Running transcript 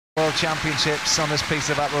World Championships on this piece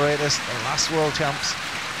of apparatus, the last world champs.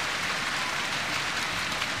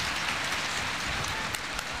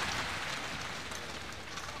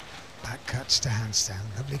 Back cuts to handstand,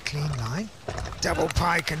 lovely clean line. Double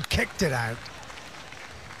pike and kicked it out.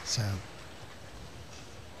 So,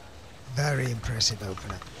 very impressive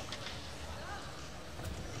opener.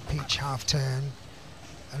 Peach half turn,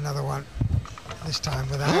 another one, this time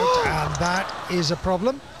without, and that is a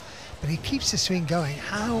problem. But he keeps the swing going.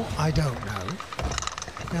 How? I don't know.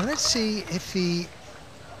 Now let's see if he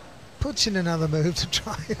puts in another move to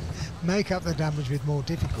try and make up the damage with more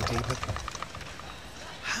difficulty, but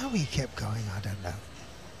how he kept going, I don't know.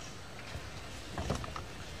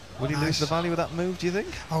 Will he lose the value of that move, do you think?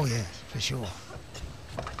 Oh yeah, for sure.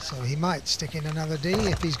 So he might stick in another D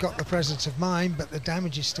if he's got the presence of mind, but the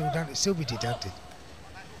damage is still done. It'll still be deducted.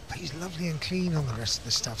 But he's lovely and clean on the rest of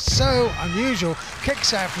the stuff. So unusual.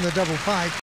 Kicks out from the double pike.